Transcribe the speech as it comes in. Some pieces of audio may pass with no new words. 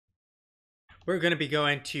we're going to be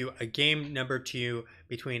going to a game number 2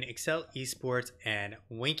 between Accel eSports and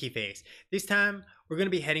Winky Face. This time, we're going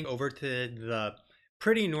to be heading over to the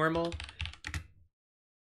pretty normal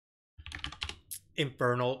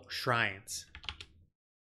Infernal Shrines.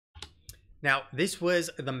 Now, this was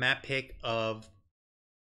the map pick of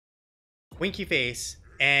Winky Face,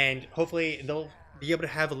 and hopefully they'll be able to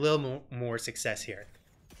have a little more success here.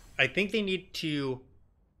 I think they need to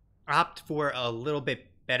opt for a little bit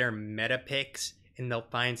better meta picks, and they'll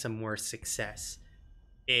find some more success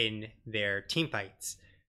in their team fights.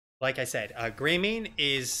 Like I said, Greymane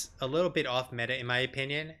is a little bit off meta in my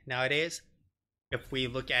opinion nowadays. If we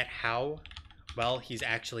look at how well he's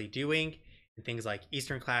actually doing in things like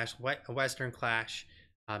Eastern Clash, Western Clash,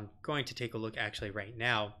 I'm going to take a look actually right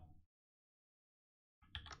now.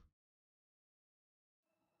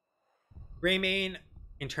 Greymane,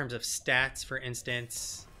 in terms of stats, for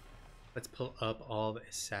instance, let's pull up all the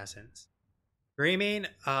assassins. Greymane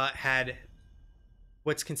had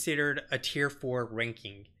what's considered a tier 4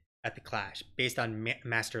 ranking at the Clash based on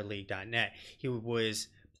MasterLeague.net. He was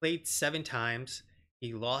played 7 times,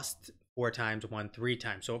 he lost 4 times, won 3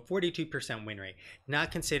 times, so a 42% win rate.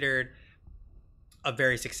 Not considered a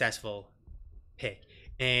very successful pick.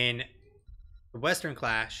 In the Western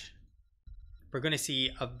Clash, we're going to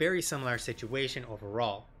see a very similar situation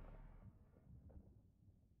overall.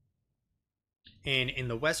 And in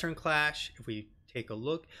the Western Clash, if we take a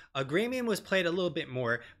look, Greymane was played a little bit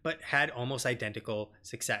more, but had almost identical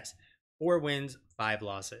success. 4 wins, 5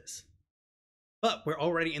 losses. But we're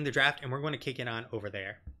already in the draft, and we're going to kick it on over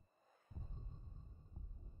there.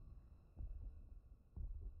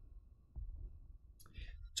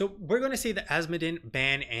 So we're going to see the Asmodin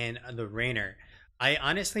ban and the Rainer. I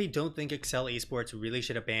honestly don't think Accel eSports really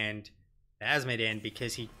should have banned the Asmodin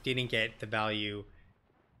because he didn't get the value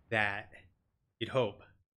that you'd hope.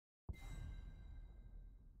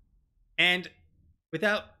 And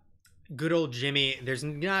without good old Jimmy, there's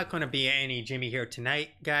not going to be any Jimmy here tonight,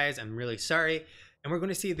 guys. I'm really sorry. And we're going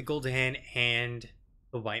to see the Golden and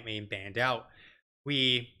the Whitemane banned out.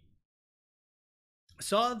 We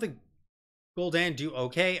saw the Golden do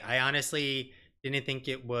okay. I honestly didn't think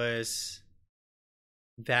it was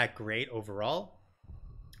that great overall.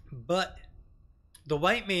 But the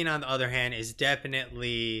Whitemane, on the other hand, is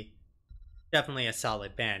definitely a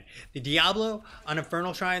solid ban. The Diablo on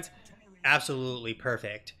Infernal Shrines, absolutely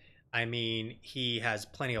perfect. I mean, he has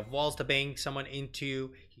plenty of walls to bang someone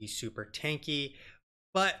into. He's super tanky.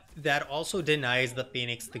 But that also denies the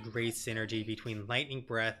Phoenix the great synergy between Lightning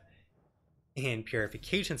Breath and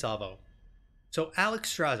Purification Salvo. So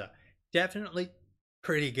Alex Straza, definitely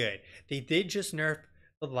pretty good. They did just nerf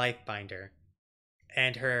the Lifebinder,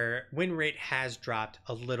 and her win rate has dropped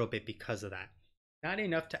a little bit because of that. Not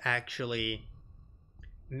enough to actually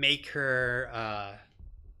make her,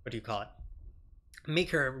 what do you call it?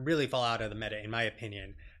 Make her really fall out of the meta, in my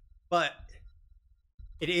opinion. But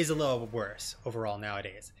it is a little worse overall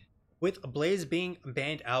nowadays. With Blaze being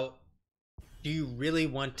banned out, do you really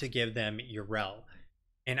want to give them Urel?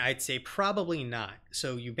 And I'd say probably not.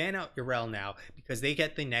 So you ban out Urel now because they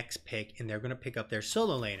get the next pick and they're going to pick up their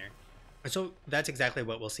solo laner. So that's exactly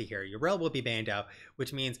what we'll see here. Urel will be banned out,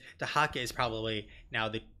 which means Dahaka is probably now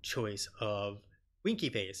the choice of Winky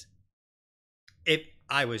Face. If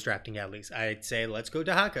I was drafting at least, I'd say let's go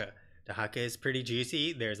Dahaka. Dahaka is pretty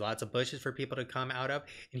juicy. There's lots of bushes for people to come out of,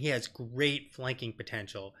 and he has great flanking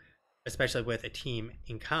potential, especially with a team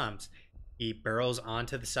in comms. He burrows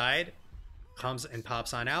onto the side, comes and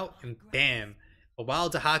pops on out, and bam, a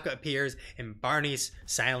wild Dahaka appears, and Barney's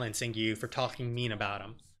silencing you for talking mean about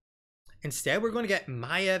him. Instead, we're going to get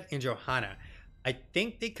Maiev and Johanna. I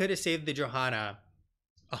think they could have saved the Johanna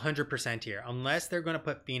 100% here, unless they're going to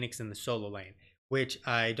put Phoenix in the solo lane, which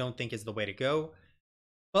I don't think is the way to go.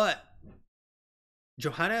 But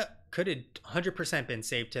Johanna could have 100% been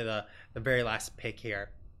saved to the very last pick here.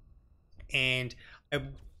 And I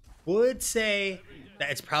would say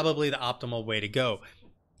that it's probably the optimal way to go.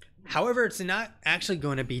 However, it's not actually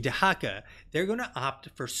going to be Dahaka. They're going to opt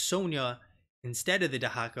for Sonya instead of the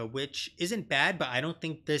Dahaka, which isn't bad, but I don't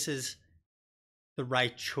think this is the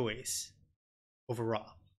right choice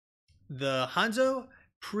overall. The Hanzo,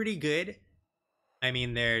 pretty good. I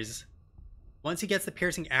mean, once he gets the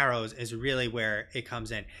piercing arrows is really where it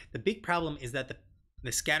comes in. The big problem is that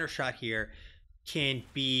the scatter shot here can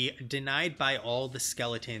be denied by all the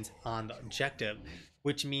skeletons on the objective,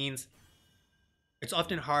 which means it's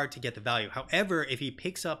often hard to get the value. However, if he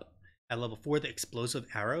picks up at level 4 the explosive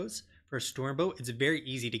arrows for Stormbow, it's very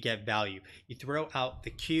easy to get value. You throw out the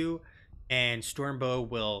Q and Stormbow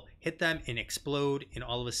will hit them and explode, and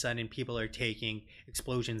all of a sudden people are taking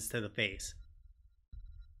explosions to the face.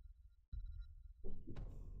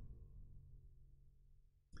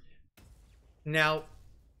 Now,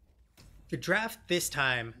 the draft this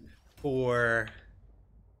time for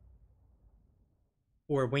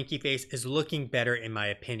Winky Face is looking better in my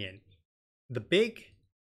opinion. The big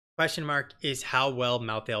question mark is how well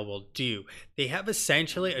Malthael will do. They have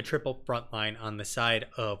essentially a triple front line on the side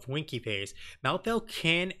of Winky Face. Malthael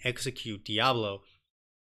can execute Diablo,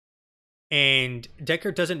 and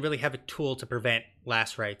Decker doesn't really have a tool to prevent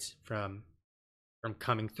last rites from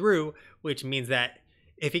coming through, which means that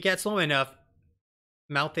if he gets low enough,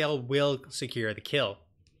 Malthael will secure the kill.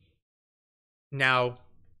 Now,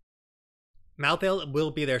 Malthael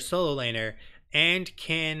will be their solo laner and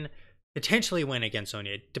can potentially win against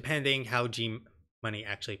Sonya, depending how G Money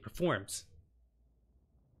actually performs.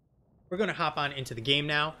 We're going to hop on into the game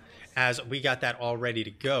now, as we got that all ready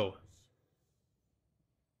to go.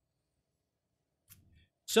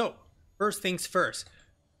 So, first things first.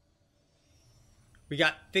 We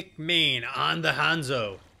got Thick Mane on the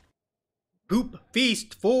Hanzo. Poop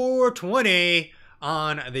Feast 420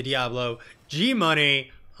 on the Diablo. G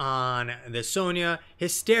Money on the Sonya.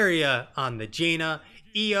 Hysteria on the Jaina.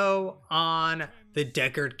 EO on the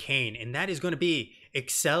Deckard Cain. And that is going to be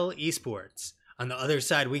Accel eSports. On the other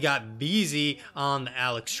side, we got BZ on the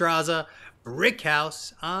Alex Straza.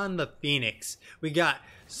 Brickhouse on the Phoenix. We got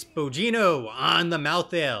Spogino on the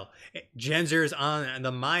Malthael. Jenzers on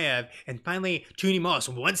the Maiev. And finally, Toonie Moss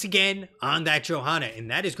once again on that Johanna.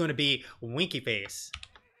 And that is going to be Winky Face.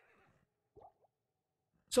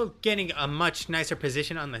 So getting a much nicer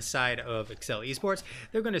position on the side of Accel eSports.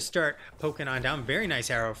 They're going to start poking on down. Very nice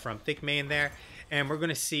arrow from Thick Mane there. And we're going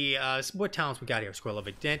to see what talents we got here. Scroll of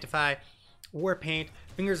Identify, War Paint,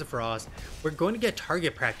 Fingers of Frost. We're going to get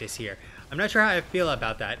target practice here. I'm not sure how I feel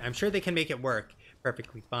about that. I'm sure they can make it work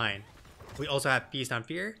perfectly fine. We also have Feast on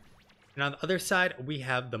Fear. And on the other side, we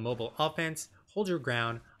have the Mobile Offense, Hold Your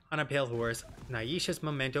Ground, On a Pale Horse, Naisha's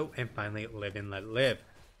Memento, and finally Live and Let Live.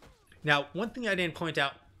 Now, one thing I didn't point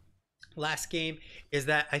out last game is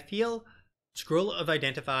that I feel Scroll of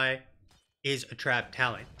Identify is a trap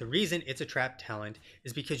talent. The reason it's a trap talent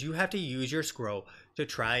is because you have to use your scroll to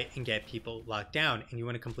try and get people locked down, and you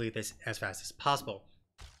want to complete this as fast as possible.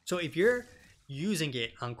 So if you're using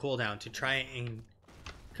it on cooldown to try and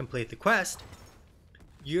complete the quest,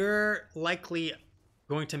 you're likely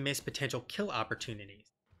going to miss potential kill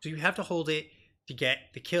opportunities. So you have to hold it to get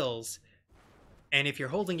the kills. And if you're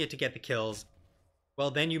holding it to get the kills,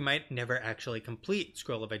 well, then you might never actually complete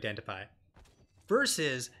Scroll of Identify.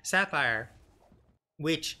 Versus Sapphire,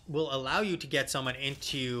 which will allow you to get someone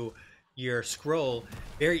into your scroll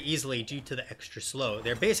very easily due to the extra slow.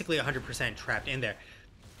 They're basically 100% trapped in there.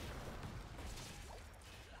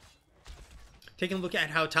 Taking a look at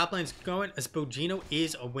how top lane's going, Spogino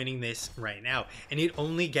is winning this right now, and it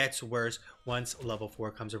only gets worse once level 4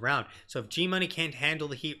 comes around. So if G Money can't handle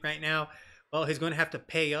the heat right now, well, he's going to have to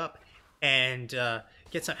pay up and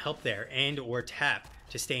get some help there and or tap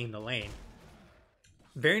to stay in the lane.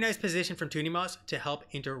 Very nice position from Toonie Moss to help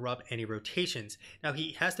interrupt any rotations. Now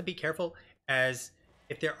he has to be careful, as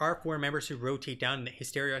if there are 4 members who rotate down, the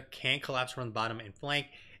Hysteria can collapse from the bottom and flank,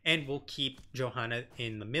 and will keep Johanna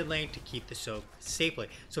in the mid lane to keep the soap safely.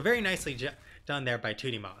 So very nicely done there by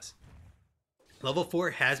Toonie Moss. Level 4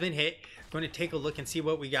 has been hit. Going to take a look and see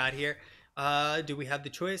what we got here. Do we have the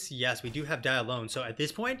choice? Yes, we do have Die Alone. So at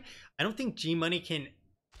this point, I don't think G Money can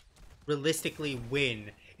realistically win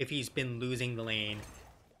if he's been losing the lane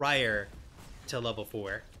prior to level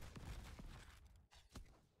 4.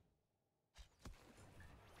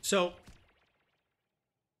 So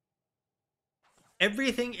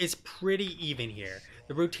everything is pretty even here.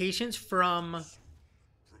 The rotations from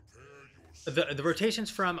the rotations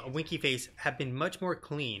from Winky Face have been much more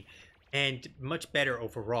clean and much better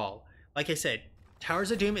overall. Like I said, Towers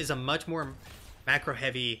of Doom is a much more macro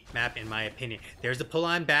heavy map in my opinion. There's the pull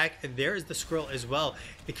on back, there is the scroll as well.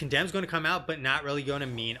 The Condemn's going to come out, but not really going to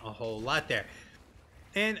mean a whole lot there.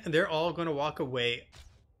 And they're all going to walk away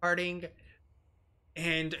parting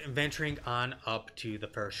and venturing on up to the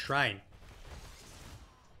first shrine.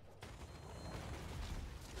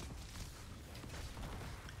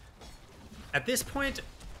 At this point,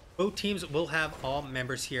 both teams will have all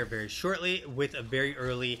members here very shortly, with a very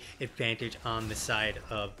early advantage on the side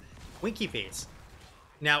of Winky Face.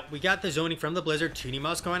 Now, we got the zoning from the Blizzard, Toonie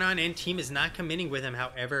Moss going on, and team is not committing with him,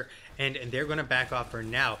 however, and they're going to back off for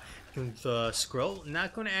now. The scroll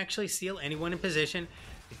not going to actually seal anyone in position.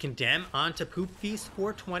 The Condemn onto Poop Feast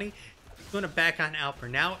 420. Going to back on out for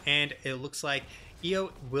now, and it looks like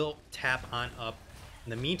EO will tap on up in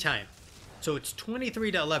the meantime. So it's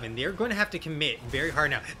 23-11. They're going to have to commit very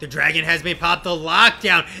hard now. The dragon has been popped, the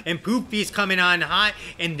lockdown, and Poop Feast coming on hot.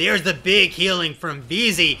 And there's the big healing from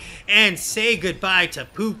VZ. And say goodbye to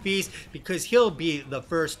Poop Feast because he'll be the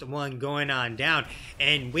first one going on down.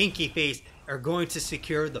 And Winky Face are going to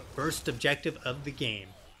secure the first objective of the game.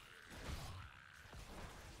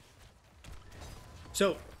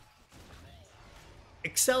 So,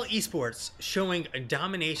 Accel eSports showing a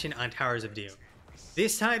domination on Towers of Doom.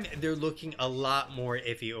 This time, they're looking a lot more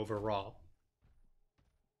iffy overall.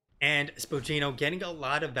 And Spogino getting a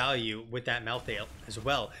lot of value with that Malthael as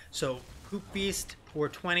well. So, Poop Beast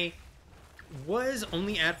 420 was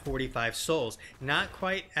only at 45 souls. Not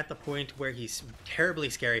quite at the point where he's terribly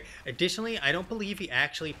scary. Additionally, I don't believe he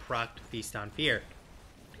actually procced Feast on Fear.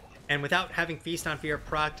 And without having Feast on Fear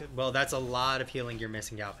procced, well, that's a lot of healing you're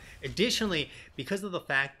missing out. Additionally, because of the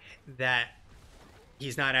fact that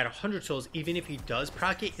he's not at 100 souls, even if he does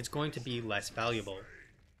proc it, it's going to be less valuable.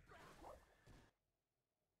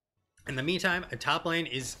 In the meantime, a top lane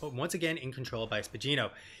is once again in control by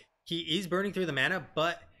Spogino. He is burning through the mana,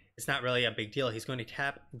 but it's not really a big deal. He's going to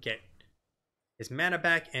tap, get his mana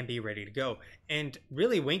back, and be ready to go. And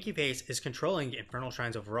really, Winky Face is controlling Infernal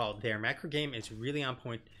Shrines overall. Their macro game is really on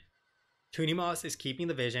point. Tunimos is keeping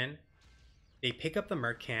the vision. They pick up the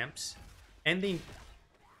Merc camps, and they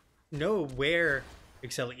know where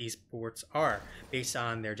Accel eSports are based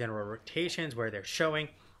on their general rotations, where they're showing,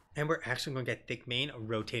 and we're actually going to get Thick Mane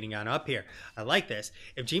rotating on up here. I like this.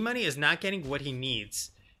 If G-Money is not getting what he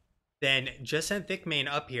needs, then just send Thick Mane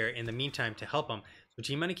up here in the meantime to help him, so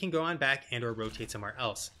G-Money can go on back and or rotate somewhere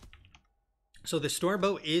else. So the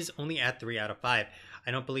Stormbow is only at 3 out of 5. I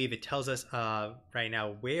don't believe it tells us right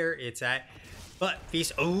now where it's at. But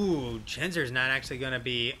Feast, oh, Genzer's not actually going to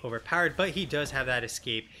be overpowered, but he does have that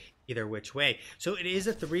escape either which way. So it is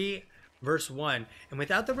a 3 versus 1. And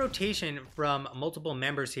without the rotation from multiple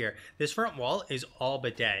members here, this front wall is all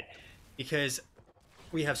but dead. Because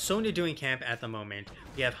we have Sonya doing camp at the moment.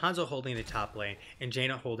 We have Hanzo holding the top lane and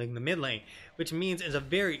Jaina holding the mid lane, which means it's a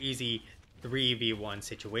very easy 3v1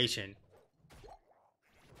 situation.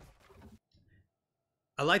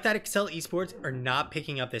 I like that Accel eSports are not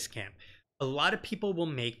picking up this camp. A lot of people will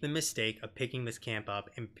make the mistake of picking this camp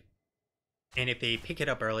up, and if they pick it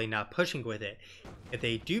up early, not pushing with it. If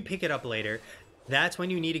they do pick it up later, that's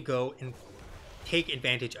when you need to go and take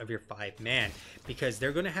advantage of your 5-man, because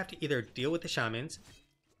they're going to have to either deal with the shamans,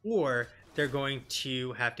 or they're going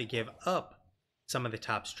to have to give up some of the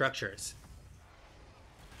top structures.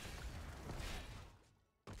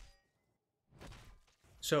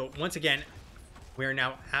 So once again, we're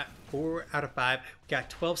now at 4 out of 5. We got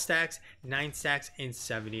 12 stacks, 9 stacks, and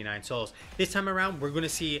 79 souls. This time around, we're going to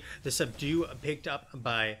see the Subdue picked up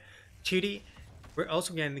by Tootie. We're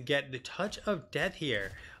also going to get the Touch of Death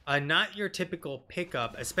here. Not your typical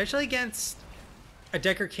pickup, especially against a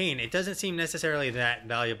Decker Kane. It doesn't seem necessarily that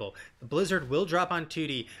valuable. The Blizzard will drop on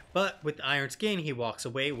Tootie, but with Iron Skin, he walks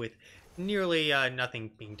away with nearly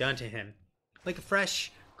nothing being done to him. Like a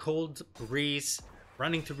fresh, cold breeze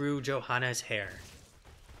running through Johanna's hair.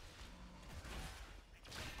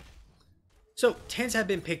 So, tents have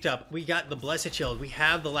been picked up. We got the Blessed Shield. We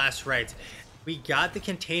have the Last Rites. We got the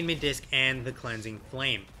Containment Disc and the Cleansing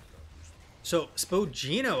Flame. So,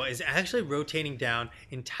 Spogino is actually rotating down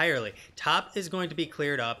entirely. Top is going to be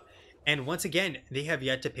cleared up. And once again, they have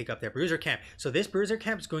yet to pick up their Bruiser Camp. So, this Bruiser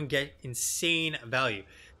Camp is going to get insane value.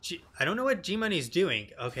 I don't know what G-Money is doing.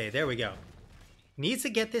 Okay, there we go. Needs to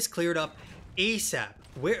get this cleared up ASAP.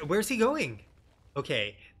 Where's he going?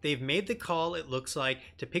 Okay, they've made the call, it looks like,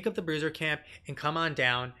 to pick up the Bruiser Camp and come on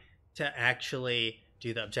down to actually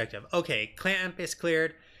do the objective. Okay, camp is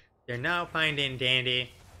cleared. They're now fine and dandy,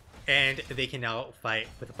 and they can now fight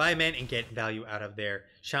with the 5-man and get value out of their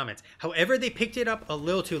shamans. However, they picked it up a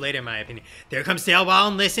little too late in my opinion. There comes Sailwall,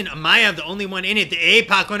 and listen, Amaya, the only one in it. The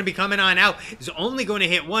APOC going to be coming on out, is only going to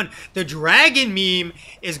hit 1. The dragon meme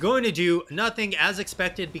is going to do nothing as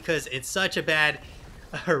expected because it's such a bad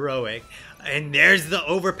heroic. And there's the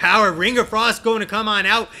overpowered Ring of Frost going to come on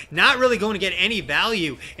out. Not really going to get any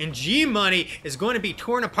value. And G-Money is going to be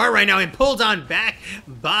torn apart right now and pulled on back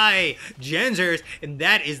by Genzers. And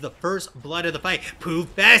that is the first blood of the fight. Poof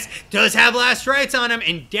Fest does have Last Rites on him.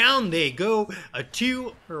 And down they go. A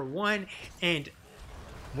 2 for 1. And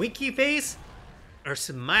Winky Face are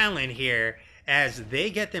smiling here as they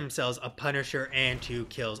get themselves a Punisher and 2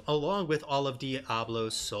 kills. Along with all of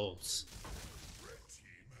Diablo's souls.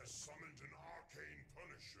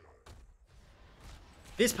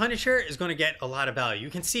 This Punisher is going to get a lot of value.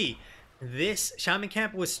 You can see this Shaman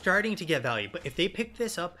Camp was starting to get value, but if they picked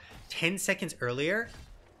this up 10 seconds earlier,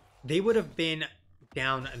 they would have been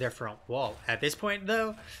down their front wall. At this point,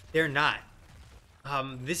 though, they're not.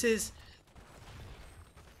 This is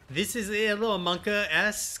a little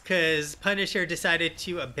Monka-esque because Punisher decided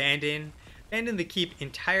to abandon the keep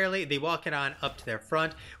entirely. They walk it on up to their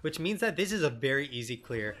front, which means that this is a very easy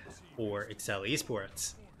clear for Accel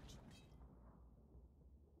eSports.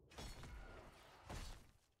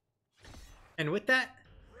 And with that,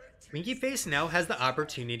 Winky Face now has the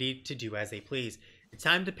opportunity to do as they please. It's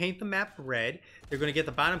time to paint the map red. They're going to get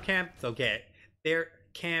the bottom camp, they'll get their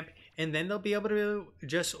camp, and then they'll be able to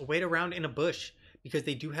just wait around in a bush because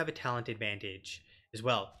they do have a talent advantage as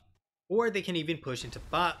well. Or they can even push into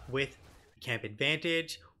bot with camp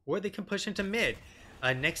advantage, or they can push into mid.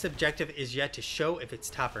 Next objective is yet to show if it's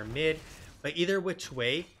top or mid, but either which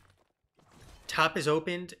way, top is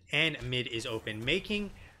opened and mid is open,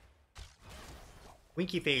 making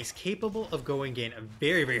Winky Face capable of going in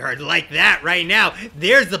very, very hard like that right now.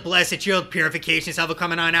 There's the Blessed Shield Purification Salvo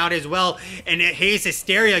coming on out as well. And Haze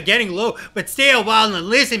Hysteria getting low, but stay a while and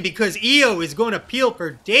listen because EO is going to peel for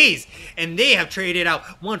days. And they have traded out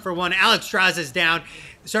 1 for 1. Alex Straz is down.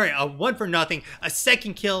 Sorry, a 1 for nothing. A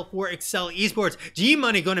second kill for Accel eSports.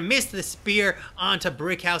 G-Money going to miss the spear onto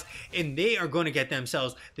Brickhouse. And they are going to get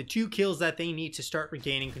themselves the 2 kills that they need to start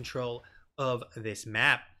regaining control of this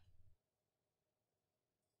map.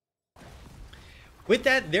 With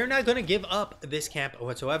that, they're not going to give up this camp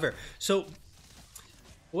whatsoever. So,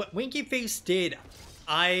 what Winky Face did,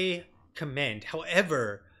 I commend.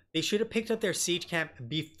 However, they should have picked up their siege camp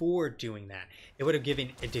before doing that. It would have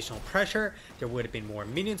given additional pressure. There would have been more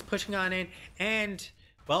minions pushing on in. And,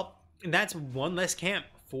 well, that's one less camp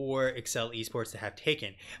for Accel eSports to have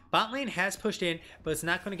taken. Bot lane has pushed in, but it's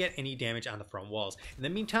not going to get any damage on the front walls. In the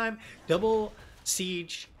meantime, double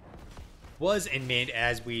siege was in mid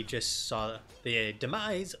as we just saw the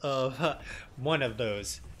demise of one of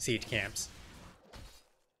those siege camps.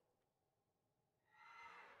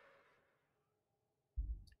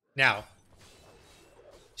 Now,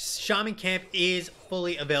 Shaman camp is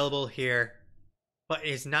fully available here, but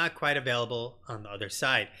is not quite available on the other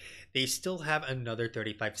side. They still have another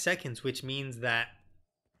 35 seconds, which means that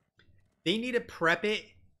they need to prep it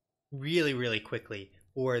really, really quickly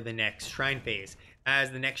for the next shrine phase,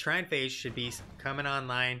 as the next shrine phase should be coming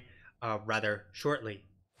online rather shortly.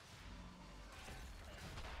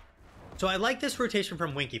 So I like this rotation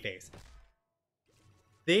from Winky Face.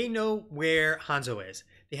 They know where Hanzo is.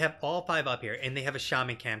 They have all 5 up here, and they have a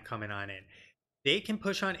Shaman camp coming on in. They can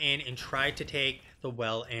push on in and try to take the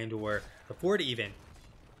well and or the fort even.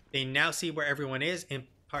 They now see where everyone is, in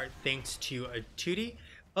part thanks to a 2D.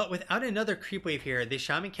 But without another creep wave here, the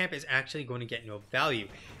Shaman camp is actually going to get no value.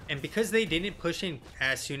 And because they didn't push in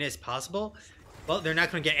as soon as possible, well, they're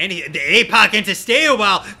not going to get any. The APOC into stay a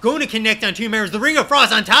while, going to connect on 2 members. The Ring of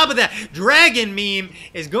Frost on top of that. Dragon meme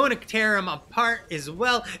is going to tear him apart as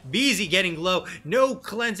well. BZ getting low. No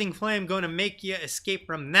cleansing flame going to make you escape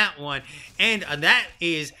from that one. And that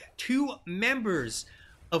is 2 members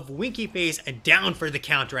of Winky Face down for the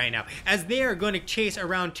count right now, as they are going to chase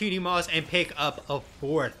around 2D Moss and pick up a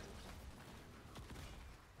 4th.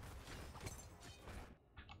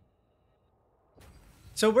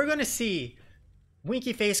 So we're going to see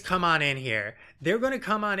Winky Face come on in here. They're going to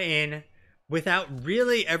come on in without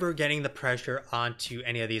really ever getting the pressure onto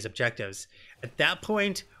any of these objectives. At that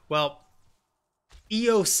point, well,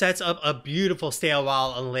 EO sets up a beautiful stay a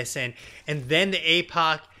while and listen, and then the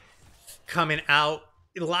APOC coming out,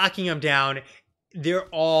 locking them down. They're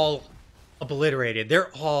all obliterated.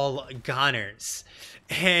 They're all goners.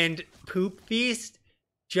 And Poop Feast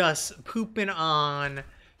just pooping on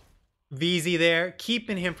VZ there,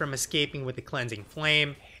 keeping him from escaping with the cleansing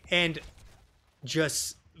flame, and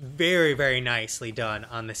just very, very nicely done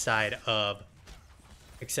on the side of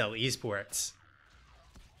Accel eSports.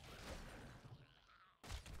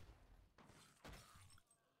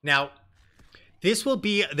 Now, this will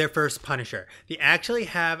be their first Punisher. They actually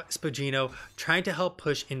have Spagino trying to help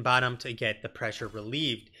push in bottom to get the pressure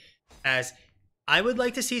relieved. As I would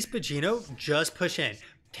like to see Spagino just push in.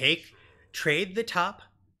 Trade the top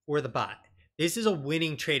or the bot. This is a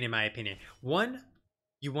winning trade in my opinion. 1,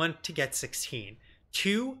 you want to get 16.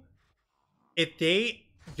 2, if they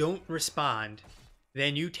don't respond,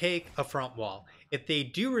 then you take a front wall. If they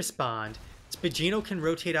do respond, Spagino can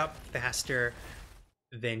rotate up faster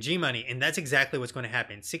than G-Money, and that's exactly what's going to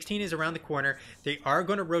happen. 16 is around the corner. They are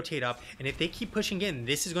going to rotate up, and if they keep pushing in,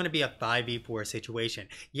 this is going to be a 5v4 situation.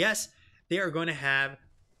 Yes, they are going to have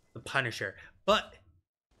the Punisher, but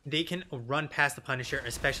they can run past the Punisher,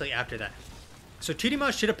 especially after that. So 2D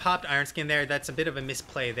Mouse should have popped Iron Skin there. That's a bit of a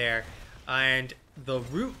misplay there. and the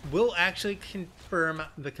root will actually confirm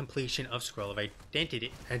the completion of Scroll of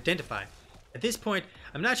Identify. At this point,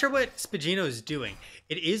 I'm not sure what Spagino is doing.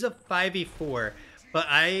 It is a 5v4, but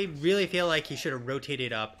I really feel like he should have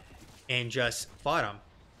rotated up and just fought him.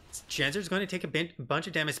 Genzer's going to take a bunch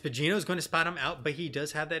of damage. Spagino's going to spot him out, but he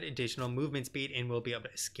does have that additional movement speed and will be able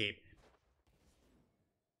to escape.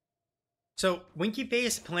 So, Winky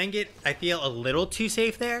Face playing it, I feel a little too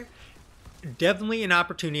safe there. Definitely an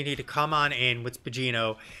opportunity to come on in with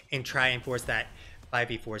Spagino and try and force that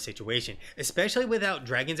 5v4 situation. Especially without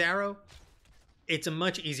Dragon's Arrow, it's a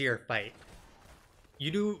much easier fight. You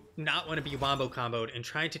do not want to be wombo comboed, and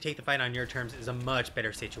trying to take the fight on your terms is a much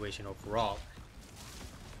better situation overall.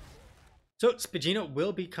 So Spagino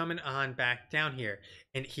will be coming on back down here,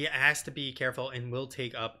 and he has to be careful and will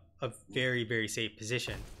take up a very, very safe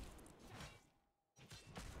position.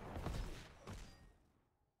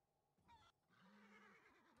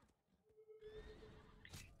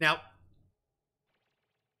 Now,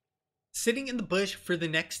 sitting in the bush for the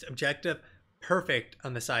next objective, perfect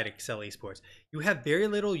on the side of Accel eSports. You have very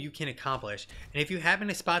little you can accomplish, and if you happen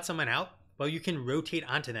to spot someone out, well, you can rotate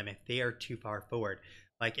onto them if they are too far forward.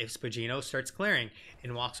 Like if Spagino starts clearing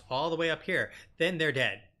and walks all the way up here, then they're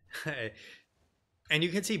dead. And you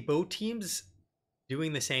can see both teams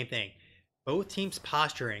doing the same thing. Both teams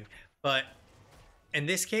posturing, but in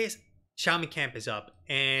this case, Shaman Camp is up,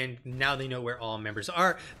 and now they know where all members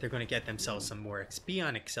are. They're going to get themselves some more XP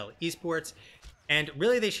on Accel eSports, and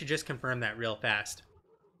really they should just confirm that real fast.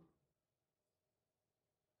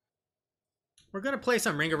 We're going to play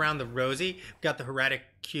some Ring Around the Rosie. We've got the Heretic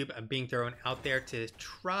Cube being thrown out there to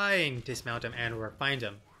try and dismount him and or find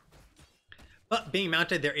him. But being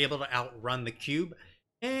mounted, they're able to outrun the cube.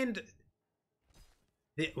 And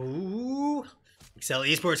ooh, Accel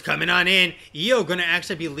eSports coming on in. EO going to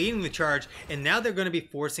actually be leading the charge, and now they're going to be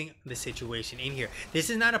forcing the situation in here. This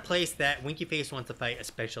is not a place that Winky Face wants to fight,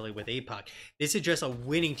 especially with APOC. This is just a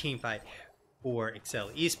winning team fight for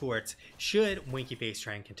Accel eSports should Winky Face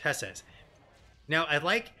try and contest this. Now, I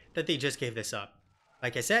like that they just gave this up.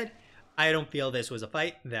 Like I said, I don't feel this was a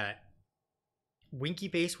fight that Winky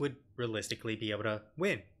Face would realistically be able to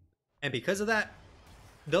win. And because of that,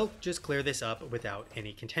 they'll just clear this up without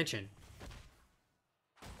any contention.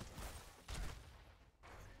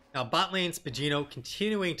 Now, bot lane Spagino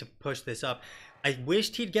continuing to push this up. I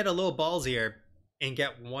wished he'd get a little ballsier and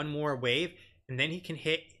get one more wave, and then he can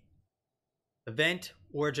hit the vent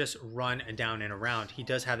or just run down and around. He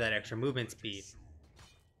does have that extra movement speed.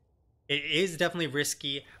 It is definitely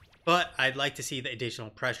risky, but I'd like to see the additional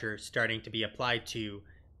pressure starting to be applied to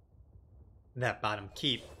that bottom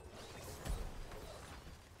keep.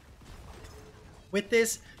 With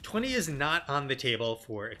this, 20 is not on the table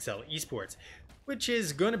for Accel eSports, which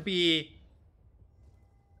is going to be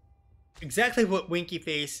exactly what Winky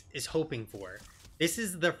Face is hoping for. This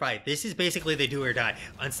is the fight. This is basically the do or die.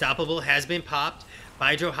 Unstoppable has been popped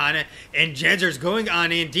by Johanna, and Genzer's going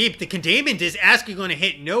on in deep. The containment is actually going to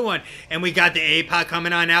hit no one, and we got the APOC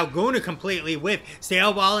coming on out, going to completely whiff. Stay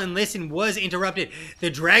a while and listen was interrupted.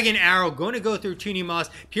 The Dragon Arrow going to go through Toonie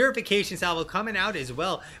Moss. Purification Salvo coming out as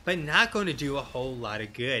well, but not going to do a whole lot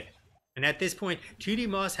of good. And at this point, Toonie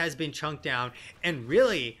Moss has been chunked down, and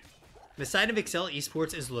really, the side of Accel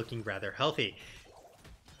eSports is looking rather healthy.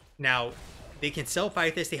 Now, they can still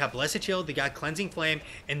fight this. They have Blessed Shield. They got Cleansing Flame.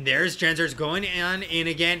 And there's Genzer's going on in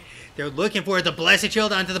again. They're looking for the Blessed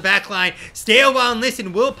Shield onto the back line. Stay a while and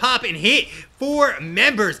listen will pop and hit 4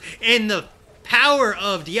 members. And the power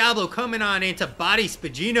of Diablo coming on into body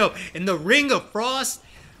Spagino. And the Ring of Frost,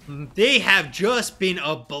 they have just been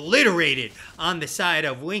obliterated on the side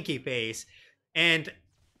of Winky Face. And,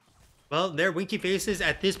 well, their Winky Faces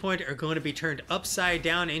at this point are going to be turned upside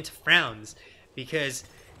down into frowns. Because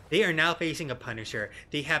they are now facing a Punisher.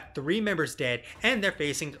 They have 3 members dead, and they're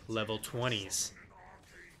facing level 20s.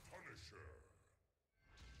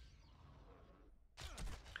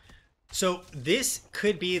 So this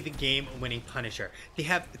could be the game-winning Punisher. They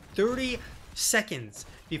have 30 seconds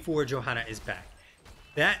before Johanna is back.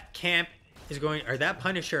 That camp is going, or that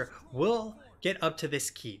Punisher will get up to this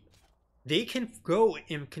keep. They can go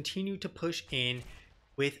and continue to push in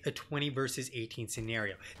with a 20 versus 18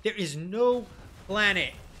 scenario. There is no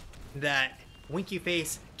planet that Winky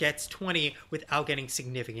Face gets 20 without getting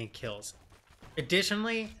significant kills.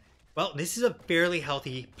 Additionally, well, this is a fairly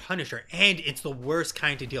healthy Punisher, and it's the worst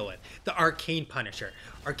kind to deal with. The Arcane Punisher.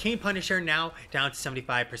 Arcane Punisher now down to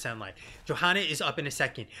 75% life. Johanna is up in a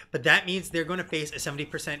second, but that means they're going to face a 70%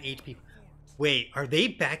 HP. Wait, are they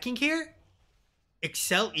backing here?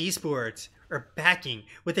 Accel eSports are backing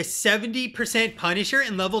with a 70% Punisher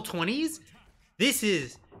in level 20s? This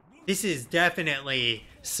is This is definitely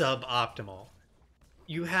suboptimal.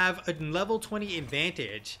 You have a level 20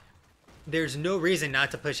 advantage. There's no reason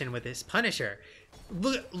not to push in with this Punisher.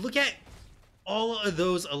 Look at all of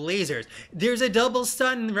those lasers. There's a double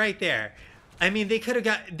stun right there. I mean, they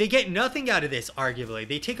get nothing out of this, arguably.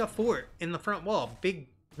 They take a fort in the front wall. Big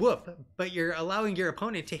whoop. But you're allowing your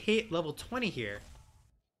opponent to hit level 20 here.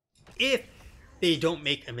 If they don't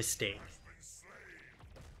make a mistake.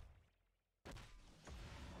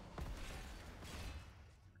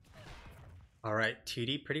 Alright,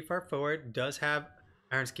 2D pretty far forward. Does have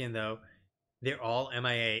Iron Skin though. They're all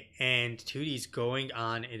MIA. And 2D's going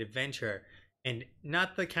on an adventure. And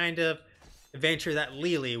not the kind of adventure that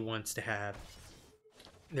Lily wants to have.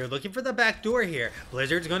 They're looking for the back door here.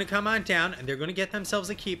 Blizzard's going to come on down, and they're going to get themselves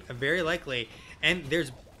a keep, very likely. And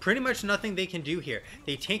there's pretty much nothing they can do here.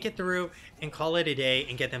 They tank it through and call it a day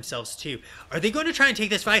and get themselves two. Are they going to try and take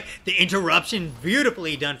this fight? The interruption,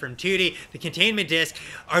 beautifully done from 2D. The containment disc.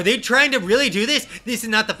 Are they trying to really do this? This is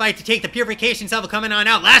not the fight to take. The purification salvo coming on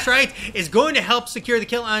out. Last Rites is going to help secure the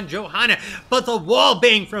kill on Johanna. But the wall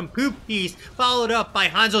bang from Poop Piece followed up by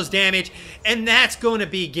Hanzo's damage. And that's going to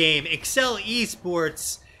be game. Accel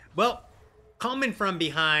eSports, well, coming from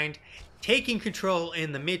behind, taking control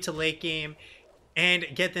in the mid to late game, and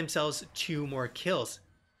get themselves 2 more kills.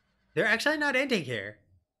 They're actually not ending here.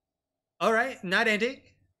 Alright, not ending.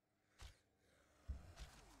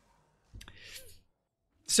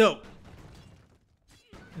 So,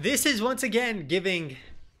 this is once again giving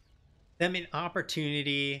them an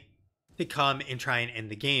opportunity to come and try and end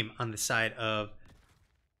the game on the side of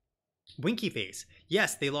Winky Face.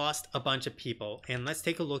 Yes, they lost a bunch of people, and let's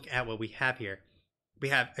take a look at what we have here. We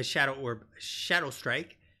have a Shadow Orb, Shadow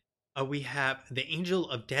Strike. We have the Angel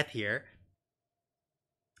of Death here.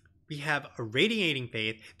 We have a Radiating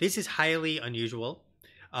Faith. This is highly unusual.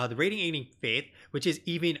 The Radiating Faith, which is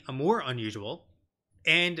even more unusual.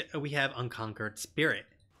 And we have Unconquered Spirit.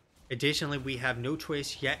 Additionally, we have no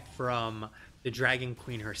choice yet from the Dragon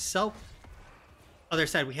Queen herself. Other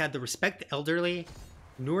side, we have the Respect the Elderly,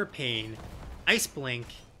 Nur Pain, Ice Blink,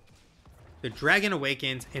 the Dragon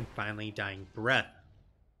Awakens, and finally Dying Breath.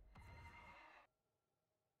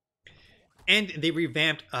 And they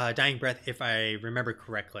revamped Dying Breath, if I remember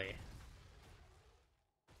correctly.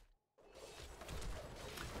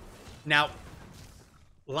 Now,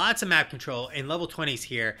 lots of map control and level 20s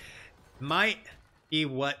here might be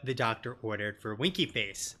what the doctor ordered for Winky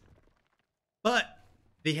Face. But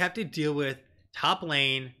they have to deal with top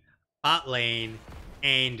lane, bot lane,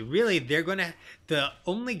 and really they're going to... The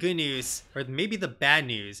only good news, or maybe the bad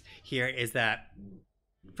news here, is that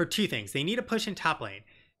for 2 things. They need to push in top lane.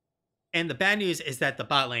 And the bad news is that the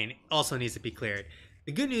bot lane also needs to be cleared.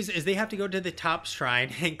 The good news is they have to go to the top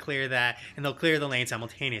shrine and clear that, and they'll clear the lane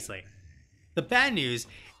simultaneously. The bad news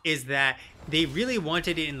is that they really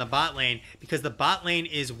wanted it in the bot lane because the bot lane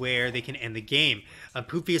is where they can end the game.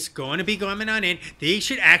 Poofy is going to be coming on in. They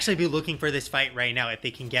should actually be looking for this fight right now if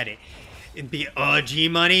they can get it.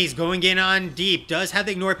 G-Money is going in on deep. Does have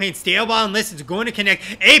the Ignore Pain. Stay a while and listen. It's going to connect.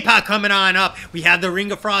 APOC coming on up. We have the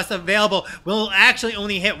Ring of Frost available. Will actually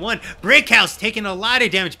only hit 1. Brickhouse taking a lot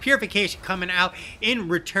of damage. Purification coming out in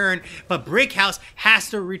return. But Brickhouse has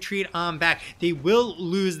to retreat on back. They will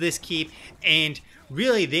lose this keep. And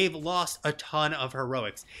really, they've lost a ton of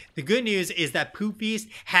heroics. The good news is that Poop Beast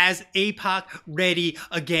has APOC ready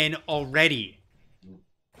again already.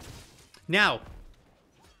 Now,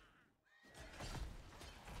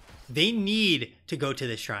 they need to go to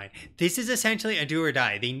the shrine. This is essentially a do or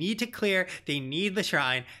die. They need to clear. They need the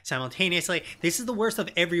shrine simultaneously. This is the worst of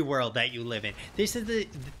every world that you live in. This is the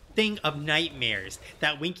thing of nightmares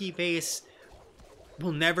that Winky Face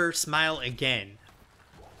will never smile again.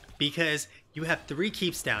 Because you have 3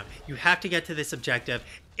 keeps down. You have to get to this objective.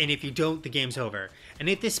 And if you don't, the game's over. And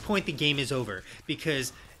at this point, the game is over.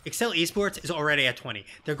 Because Accel eSports is already at 20.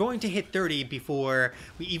 They're going to hit 30 before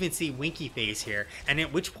we even see Winky Face here. And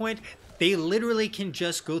at which point, they literally can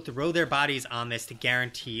just go throw their bodies on this to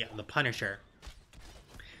guarantee the Punisher.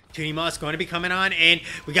 Toonie Moss going to be coming on, and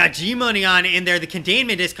we got G-Money on in there. The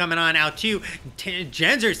containment is coming on out too.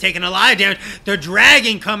 Genzer's taking a lot of damage. The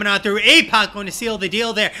Dragon coming on through. APOC going to seal the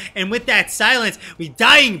deal there. And with that silence, we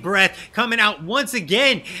Dying Breath coming out once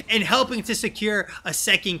again and helping to secure a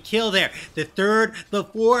second kill there. The 3rd, the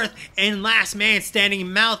 4th, and last man standing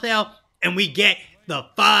Malthel, and we get the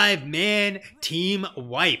 5-man team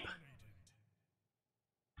wipe.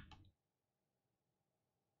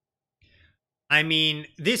 I mean,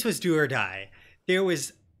 this was do or die. There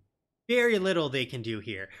was very little they can do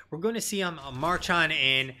here. We're going to see them march on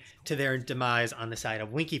in to their demise on the side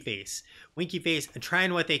of Winky Face. Winky Face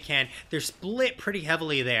trying what they can. They're split pretty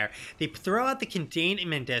heavily there. They throw out the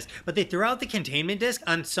containment disc, but they throw out the containment disc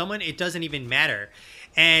on someone it doesn't even matter.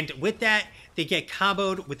 And with that, they get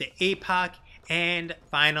comboed with the APOC, and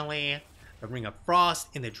finally, the Ring of Frost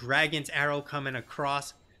and the Dragon's Arrow coming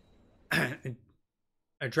across. A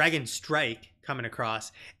Dragon Strike coming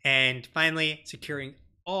across, and finally securing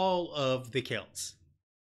all of the kills.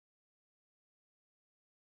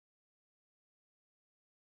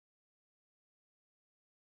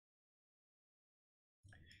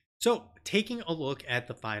 So, taking a look at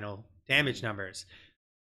the final damage numbers.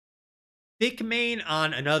 Thick Mane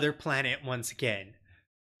on another planet once again.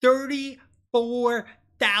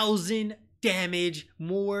 34,000 damage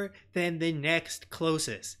more than the next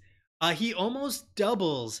closest. He almost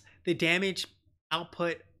doubles the damage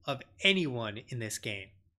output of anyone in this game.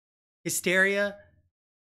 Hysteria,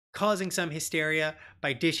 causing some hysteria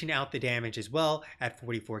by dishing out the damage as well at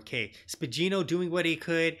 44k. Spagino doing what he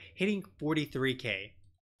could, hitting 43k.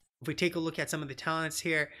 If we take a look at some of the talents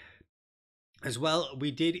here as well, we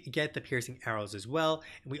did get the piercing arrows as well,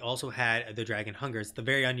 and we also had the Dragon Hungers, the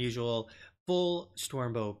very unusual full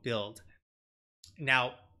Stormbow build.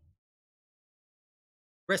 Now,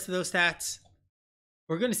 rest of those stats,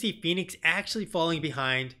 we're going to see Phoenix actually falling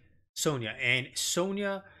behind Sonya, and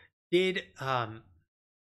Sonya did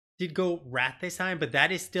go Wrath this time, but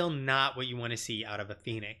that is still not what you want to see out of a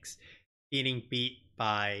Phoenix getting beat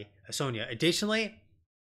by a Sonya. Additionally,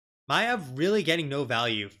 Maiev really getting no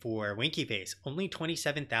value for Winky Face, only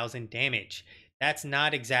 27,000 damage. That's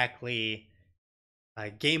not exactly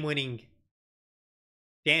game-winning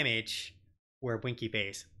damage for Winky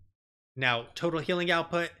Face. Now, total healing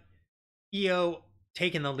output, EO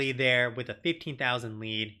taking the lead there with a 15,000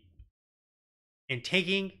 lead. And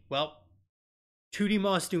taking, well, 2D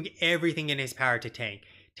Moss doing everything in his power to tank,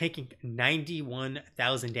 taking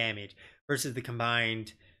 91,000 damage versus the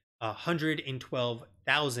combined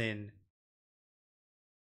 122,000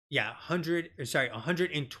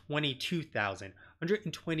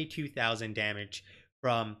 damage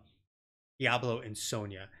from Diablo and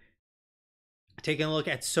Sonya. Taking a look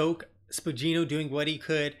at Soak, Spagino doing what he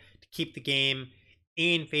could to keep the game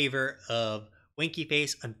in favor of Winky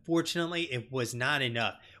Face. Unfortunately, it was not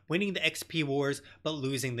enough. Winning the XP wars, but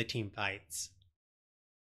losing the team fights.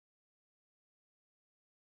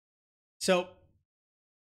 So,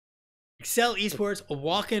 Accel eSports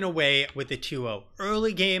walking away with the 2-0.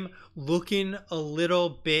 Early game looking a little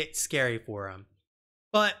bit scary for them.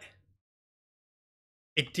 But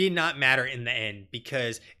it did not matter in the end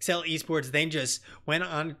because Accel eSports then just went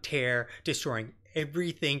on a tear, destroying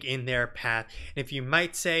everything in their path. And if you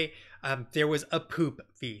might say, there was a poop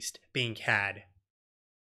feast being had.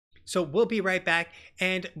 So we'll be right back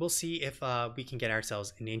and we'll see if we can get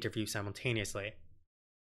ourselves an interview simultaneously.